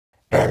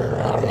What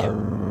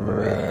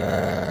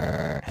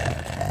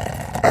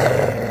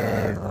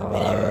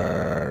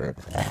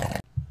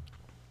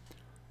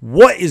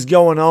is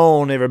going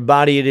on,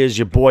 everybody? It is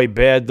your boy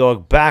Bad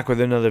Dog back with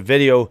another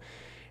video.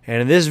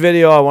 And in this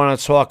video, I want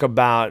to talk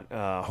about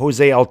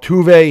Jose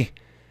Altuve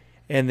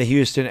and the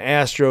Houston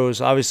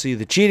Astros. Obviously,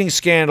 the cheating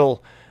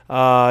scandal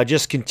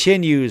just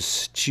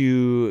continues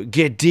to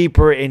get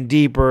deeper and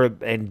deeper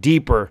and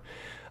deeper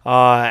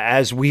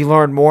as we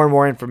learn more and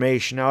more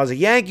information. Now, as a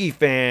Yankee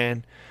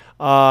fan,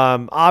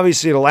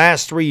 obviously the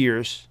last 3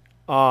 years,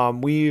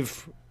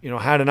 we've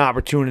had an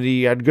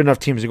opportunity, had good enough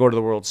teams to go to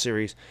the World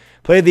Series.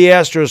 Played the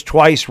Astros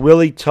twice,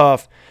 really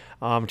tough.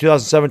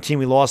 2017,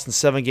 we lost in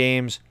 7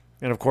 games.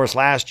 And, of course,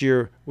 last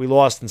year, we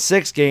lost in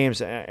 6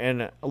 games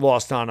and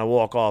lost on a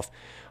walk-off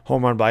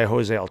home run by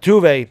Jose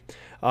Altuve.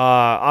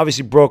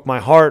 Obviously broke my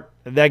heart.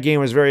 That game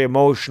was very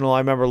emotional. I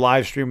remember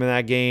live streaming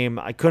that game.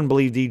 I couldn't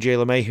believe DJ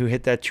LeMahieu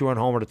hit that 2-run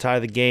homer to tie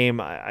the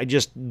game. I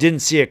just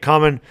didn't see it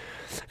coming.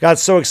 Got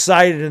so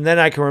excited, and then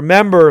I can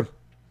remember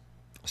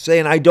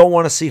saying I don't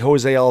want to see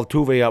Jose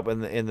Altuve up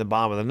in the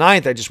bottom of the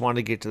 9th. I just wanted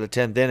to get to the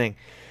 10th inning.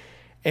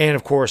 And,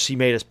 of course, he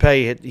made us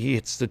pay. He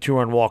hits the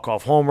 2-run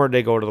walk-off homer.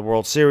 They go to the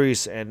World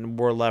Series, and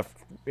we're left,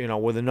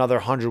 with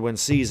another 100-win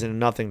season and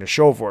nothing to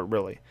show for it,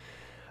 really.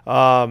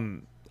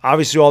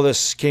 Obviously, all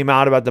this came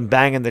out about them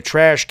banging the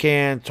trash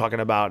can, talking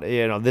about,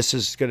 this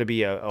is going to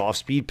be an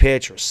off-speed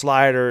pitch or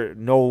slider.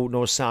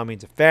 No sound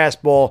means a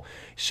fastball.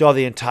 You saw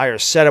the entire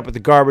setup with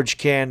the garbage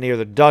can near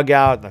the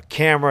dugout and the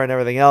camera and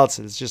everything else.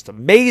 It's just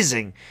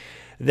amazing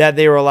that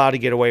they were allowed to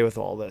get away with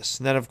all this.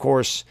 And then, of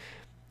course,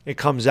 it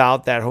comes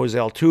out that Jose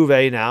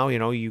Altuve now,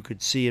 you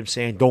could see him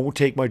saying, don't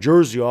take my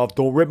jersey off.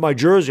 Don't rip my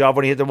jersey off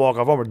when he hit the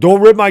walk-off homer.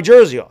 Don't rip my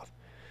jersey off.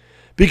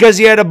 Because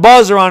he had a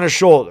buzzer on his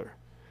shoulder.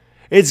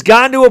 It's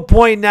gotten to a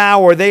point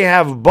now where they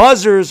have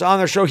buzzers on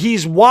their shoulder.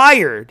 He's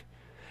wired.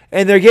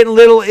 And they're getting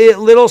little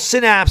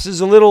synapses,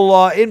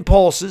 little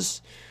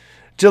impulses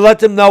to let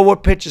them know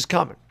what pitch is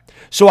coming.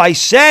 So I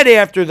said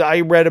after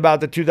I read about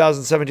the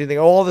 2017 thing,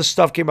 all this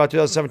stuff came about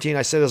 2017,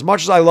 I said, as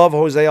much as I love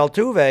Jose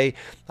Altuve,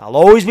 I'll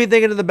always be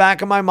thinking in the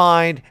back of my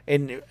mind,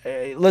 and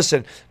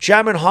listen,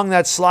 Chapman hung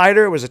that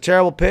slider. It was a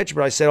terrible pitch,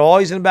 but I said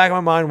always in the back of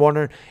my mind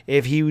wondering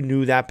if he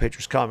knew that pitch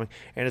was coming,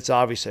 and it's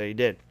obvious that he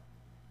did.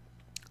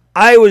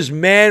 I was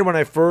mad when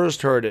I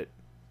first heard it,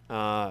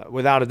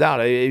 without a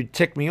doubt. It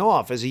ticked me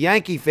off. As a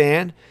Yankee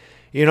fan,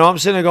 I'm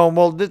sitting there going,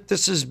 well,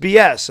 this is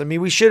BS. I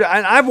mean, we should.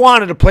 I've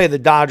wanted to play the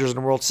Dodgers in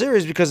the World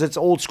Series because it's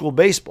old school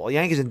baseball.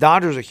 Yankees and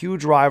Dodgers are a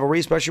huge rivalry,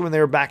 especially when they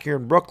were back here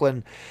in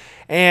Brooklyn.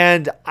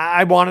 And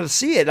I wanted to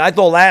see it. I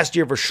thought last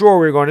year for sure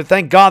we were going to.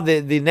 Thank God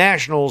the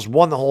Nationals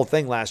won the whole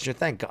thing last year.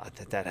 Thank God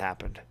that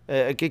happened.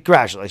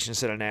 Congratulations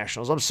to the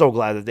Nationals. I'm so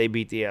glad that they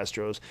beat the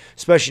Astros,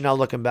 especially now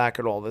looking back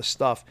at all this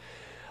stuff.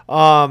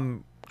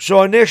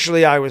 So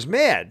initially I was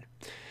mad.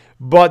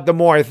 But the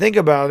more I think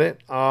about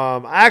it,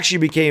 I actually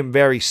became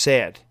very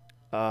sad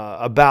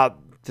about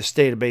the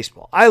state of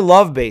baseball. I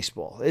love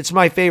baseball. It's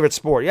my favorite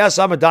sport. Yes,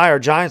 I'm a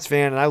diehard Giants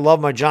fan, and I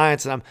love my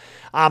Giants, and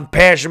I'm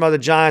passionate about the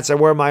Giants. I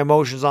wear my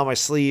emotions on my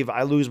sleeve.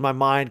 I lose my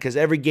mind because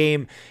every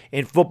game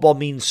in football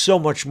means so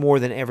much more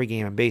than every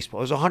game in baseball.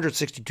 There's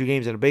 162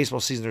 games in a baseball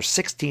season. There's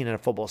 16 in a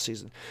football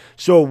season.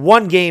 So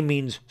one game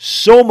means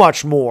so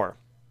much more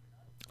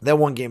than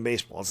one game in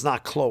baseball. It's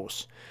not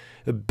close.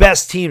 The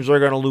best teams are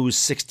going to lose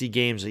 60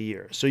 games a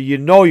year. So you're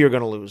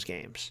going to lose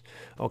games.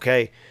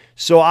 Okay?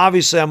 So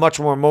obviously I'm much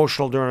more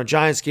emotional during a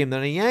Giants game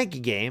than a Yankee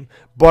game,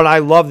 but I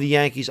love the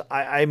Yankees.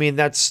 I mean,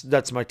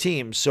 that's my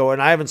team. So,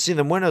 and I haven't seen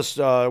them win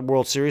a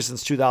World Series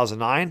since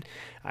 2009.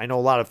 I know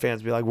a lot of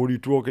fans be like, what do you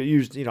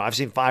talking? I've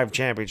seen 5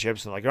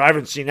 championships, and like, I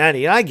haven't seen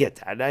any. And I get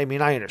that. I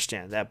mean, I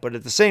understand that. But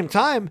at the same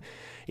time,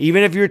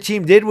 even if your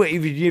team did win,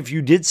 if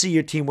you did see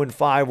your team win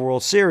 5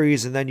 World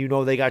Series and then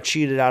they got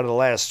cheated out of the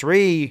last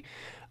 3,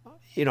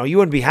 you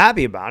wouldn't be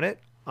happy about it.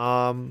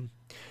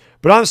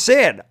 But I'm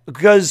sad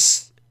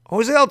because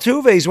Jose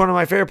Altuve is one of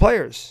my favorite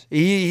players.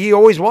 He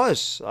always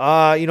was.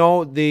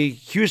 The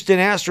Houston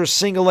Astros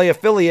single-A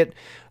affiliate,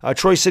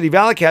 Troy City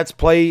Valley Cats,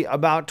 play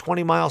about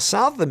 20 miles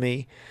south of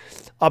me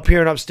up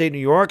here in upstate New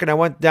York, and I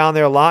went down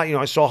there a lot.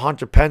 I saw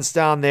Hunter Pence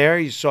down there.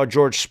 You saw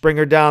George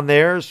Springer down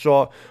there.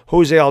 Saw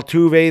Jose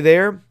Altuve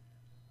there.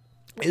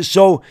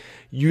 So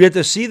you get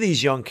to see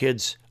these young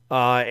kids.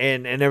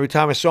 And every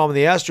time I saw them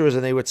in the Astros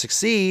and they would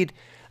succeed,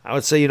 I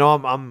would say,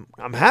 I'm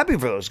happy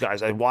for those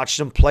guys. I watched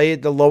them play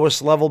at the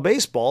lowest level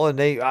baseball, and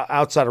they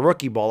outside of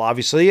rookie ball,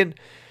 obviously. And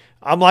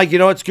I'm like,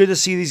 it's good to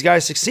see these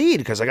guys succeed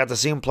because I got to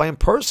see them play in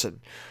person.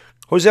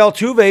 Jose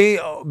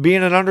Altuve,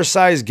 being an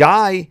undersized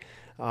guy,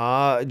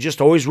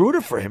 just always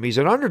rooted for him. He's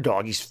an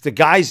underdog. The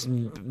guy's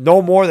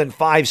no more than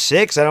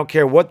 5'6". I don't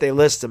care what they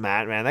list him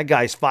at, man. That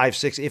guy's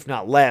 5'6", if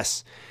not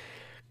less.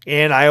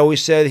 And I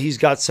always said he's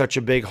got such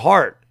a big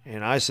heart.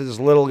 And I said, this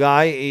little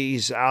guy,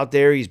 he's out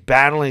there, he's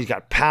battling, he's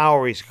got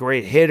power, he's a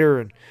great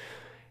hitter. And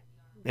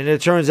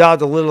it turns out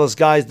the littlest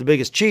guy is the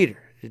biggest cheater.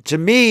 To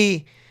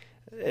me,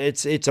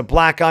 it's a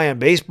black eye in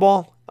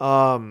baseball.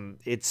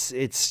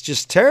 It's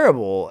just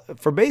terrible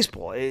for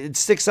baseball. It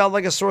sticks out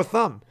like a sore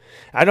thumb.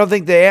 I don't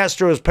think the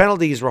Astros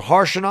penalties were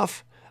harsh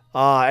enough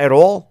at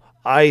all.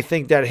 I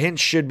think that Hinch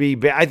should be.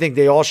 I think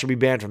they all should be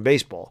banned from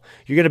baseball.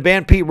 You're going to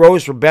ban Pete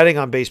Rose for betting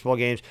on baseball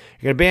games.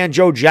 You're going to ban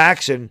Joe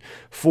Jackson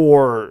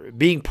for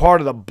being part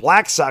of the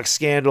Black Sox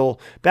scandal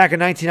back in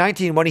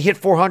 1919 when he hit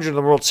 400 in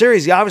the World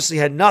Series. He obviously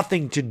had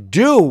nothing to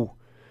do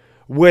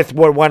with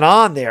what went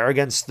on there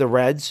against the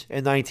Reds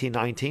in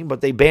 1919,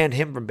 but they banned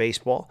him from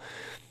baseball.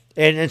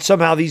 And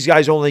somehow these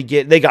guys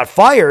they got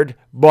fired,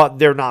 but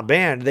they're not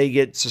banned. They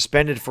get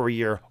suspended for a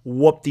year.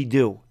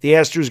 Whoop-de-doo. The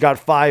Astros got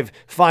fined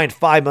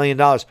 $5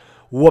 million.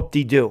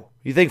 Whoop-de-doo.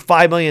 You think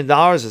 $5 million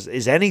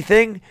is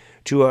anything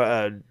to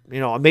a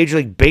Major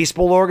League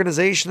Baseball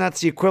organization?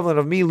 That's the equivalent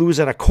of me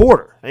losing a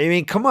quarter. I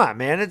mean, come on,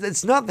 man.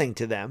 It's nothing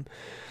to them.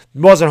 It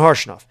wasn't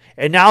harsh enough.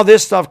 And now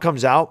this stuff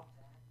comes out.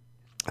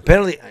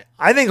 Apparently,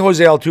 I think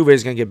Jose Altuve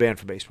is going to get banned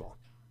from baseball.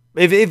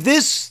 If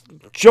this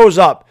shows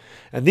up,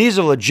 and these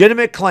are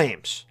legitimate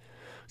claims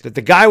that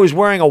the guy was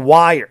wearing a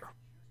wire,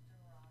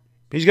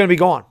 he's going to be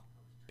gone.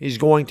 He's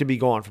going to be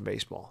gone from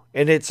baseball.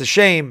 And it's a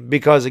shame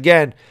because,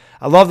 again,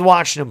 I loved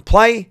watching him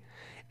play,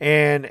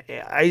 and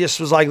I just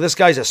was like, this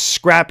guy's a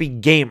scrappy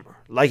gamer.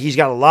 Like, he's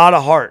got a lot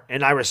of heart.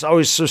 And I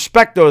always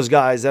respect those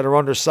guys that are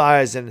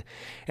undersized, and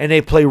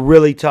they play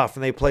really tough,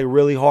 and they play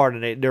really hard,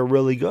 and they're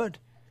really good.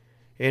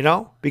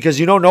 Because,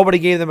 nobody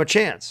gave them a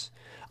chance.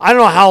 I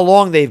don't know how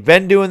long they've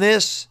been doing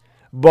this,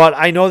 but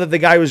I know that the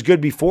guy was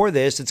good before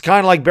this. It's kind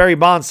of like Barry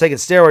Bonds taking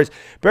steroids.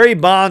 Barry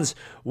Bonds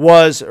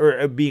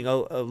being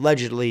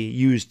allegedly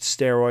used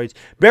steroids.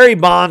 Barry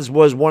Bonds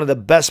was one of the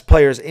best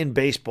players in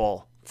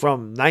baseball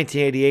from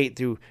 1988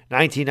 through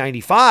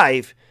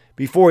 1995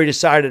 before he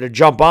decided to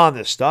jump on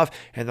this stuff.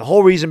 And the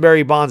whole reason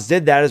Barry Bonds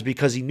did that is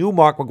because he knew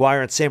Mark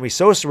McGwire and Sammy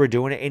Sosa were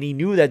doing it, and he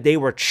knew that they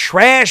were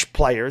trash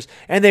players,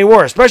 and they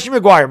were, especially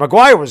McGwire.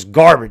 McGwire was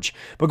garbage.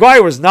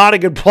 McGwire was not a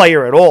good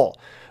player at all.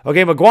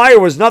 Okay,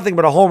 McGwire was nothing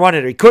but a home run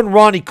hitter. He couldn't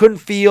run. He couldn't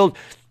field.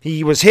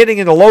 He was hitting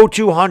in the low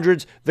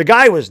 200s. The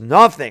guy was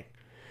nothing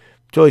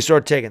until he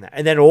started taking that.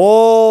 And then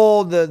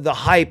all the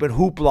hype and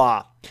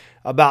hoopla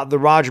about the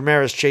Roger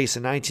Maris chase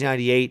in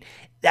 1998,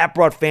 that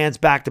brought fans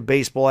back to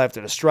baseball after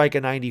the strike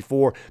in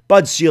 94.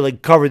 Bud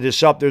Selig covered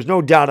this up. There's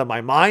no doubt in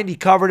my mind he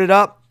covered it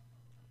up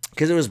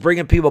because it was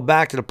bringing people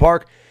back to the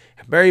park.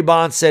 And Barry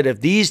Bonds said, if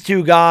these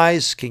two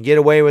guys can get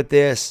away with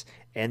this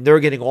and they're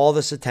getting all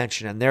this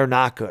attention and they're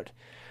not good,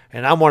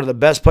 and I'm one of the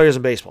best players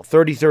in baseball,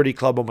 30-30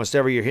 club almost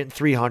every year, hitting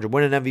 300,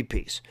 winning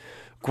MVPs.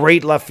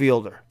 Great left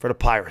fielder for the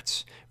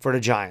Pirates, for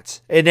the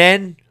Giants. And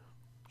then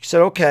he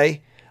said,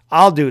 okay,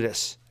 I'll do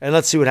this, and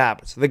let's see what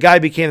happens. The guy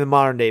became the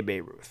modern-day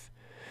Babe Ruth.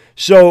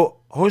 So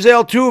Jose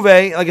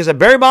Altuve, like I said,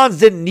 Barry Bonds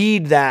didn't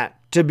need that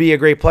to be a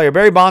great player.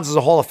 Barry Bonds is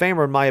a Hall of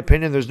Famer, in my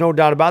opinion. There's no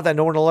doubt about that.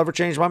 No one will ever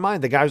change my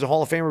mind. The guy was a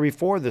Hall of Famer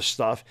before this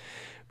stuff.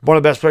 One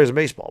of the best players in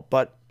baseball.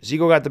 But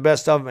Zico got the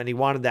best of him, and he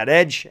wanted that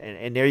edge,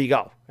 and there you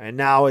go. And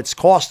now it's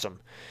cost him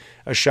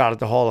a shot at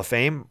the Hall of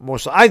Fame.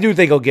 I do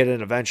think he'll get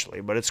in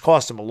eventually, but it's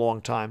cost him a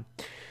long time.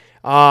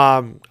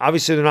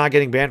 Obviously, they're not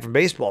getting banned from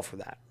baseball for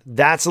that.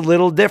 That's a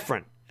little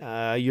different.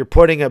 You're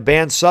putting a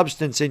banned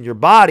substance in your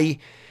body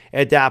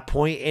at that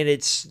point, and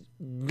it's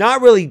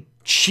not really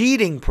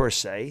cheating per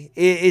se.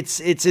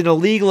 It's an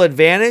illegal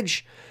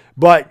advantage,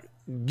 but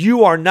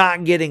you are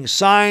not getting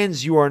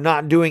signs. You are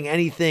not doing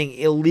anything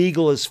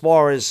illegal as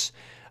far as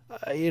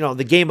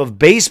the game of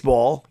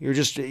baseball. You're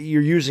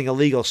using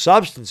illegal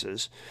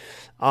substances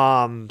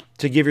to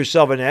give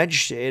yourself an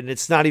edge, and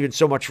it's not even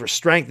so much for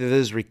strength. It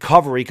is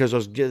recovery because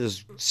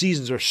those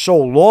seasons are so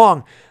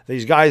long.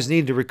 These guys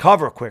need to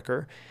recover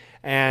quicker,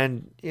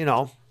 and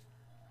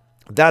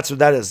that's what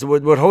that is.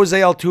 What Jose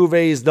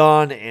Altuve has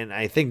done, and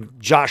I think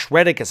Josh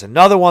Reddick is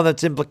another one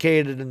that's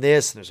implicated in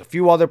this. And there's a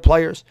few other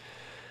players.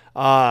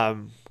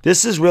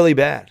 This is really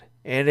bad,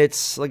 and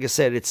it's like I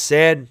said, it's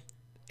sad,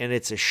 and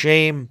it's a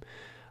shame.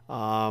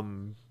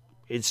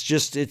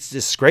 It's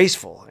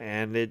disgraceful,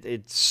 and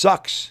it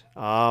sucks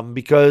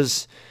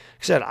because,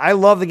 like I said, I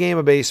love the game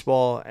of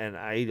baseball, and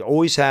I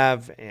always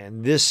have,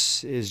 and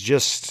this is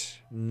just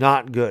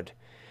not good.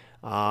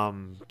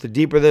 The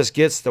deeper this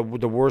gets, the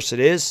worse it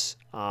is.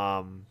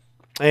 And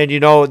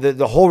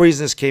the whole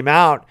reason this came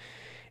out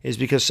is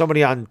because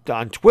somebody on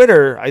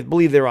Twitter, I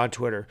believe they were on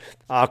Twitter,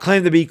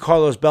 claimed to be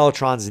Carlos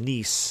Beltran's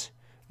niece,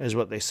 is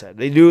what they said.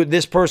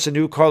 This person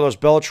knew Carlos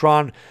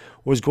Beltran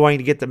was going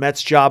to get the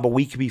Mets job a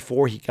week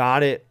before he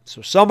got it.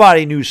 So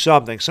somebody knew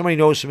something. Somebody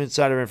knows some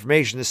insider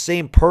information. The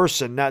same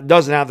person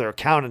doesn't have their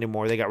account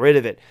anymore. They got rid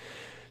of it.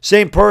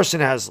 Same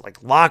person has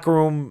like locker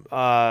room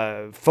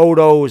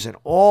photos and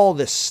all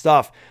this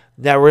stuff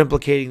that were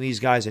implicating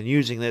these guys and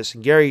using this.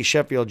 And Gary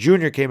Sheffield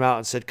Jr. came out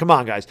and said, come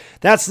on, guys,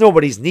 that's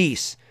nobody's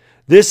niece.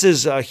 This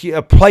is a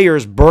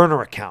player's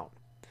burner account.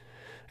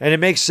 And it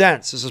makes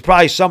sense. This is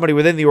probably somebody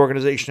within the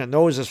organization that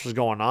knows this was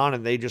going on,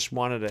 and they just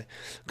wanted to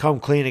come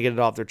clean and get it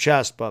off their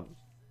chest. But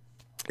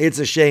it's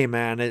a shame,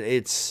 man.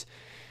 It's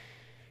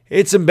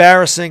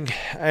embarrassing,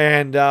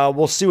 and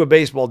we'll see what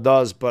baseball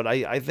does. But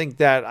I think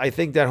that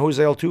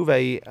Jose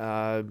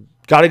Altuve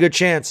Got a good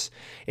chance.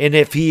 And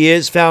if he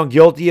is found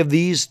guilty of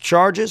these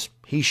charges,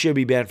 he should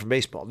be banned from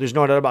baseball. There's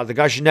no doubt about it. The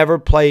guy should never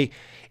play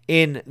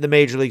in the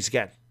major leagues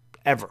again.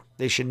 Ever.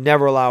 They should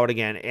never allow it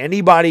again.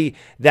 Anybody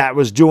that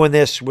was doing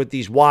this with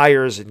these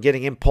wires and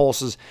getting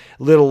impulses,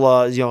 little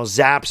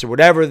zaps or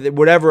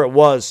whatever it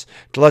was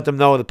to let them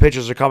know the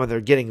pitchers are coming, they're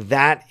getting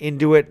that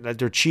into it, that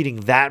they're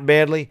cheating that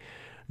badly.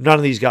 None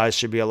of these guys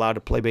should be allowed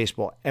to play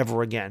baseball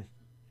ever again.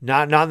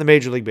 Not in the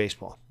Major League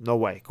Baseball. No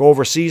way. Go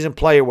overseas and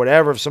play or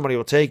whatever if somebody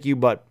will take you,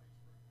 but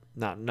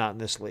not in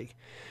this league.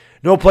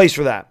 No place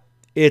for that.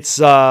 It's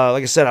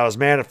like I said, I was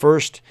mad at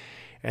first,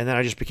 and then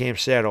I just became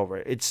sad over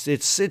it.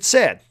 It's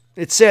sad.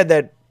 It's sad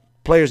that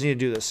players need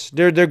to do this.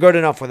 They're good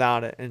enough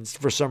without it, and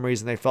for some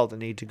reason they felt the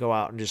need to go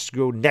out and just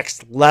go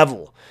next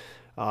level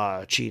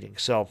cheating.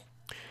 So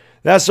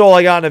that's all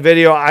I got in the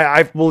video.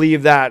 I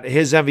believe that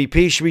his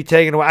MVP should be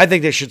taken away. I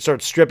think they should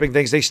start stripping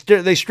things. They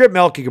stripped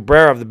Melky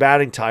Cabrera of the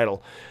batting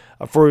title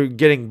for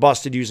getting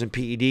busted using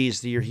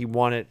PEDs the year he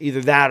won it.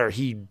 Either that or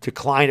he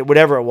declined it,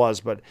 whatever it was.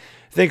 But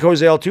I think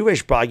Jose Altuve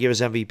should probably give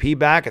his MVP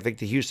back. I think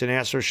the Houston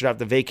Astros should have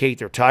to vacate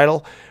their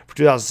title for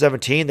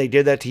 2017. They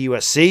did that to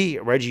USC.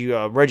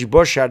 Reggie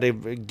Bush had to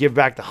give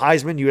back the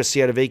Heisman.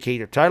 USC had to vacate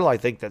their title. I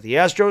think that the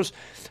Astros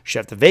should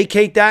have to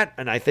vacate that,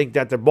 and I think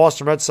that the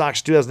Boston Red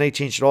Sox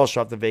 2018 should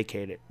also have to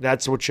vacate it.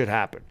 That's what should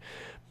happen.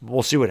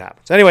 We'll see what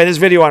happens. Anyway, this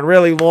video went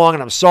really long,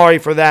 and I'm sorry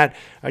for that.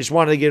 I just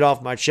wanted to get it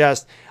off my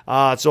chest.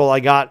 That's all I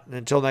got.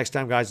 Until next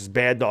time, guys, it's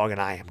Bad Dog, and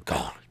I am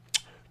gone.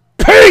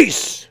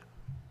 Peace!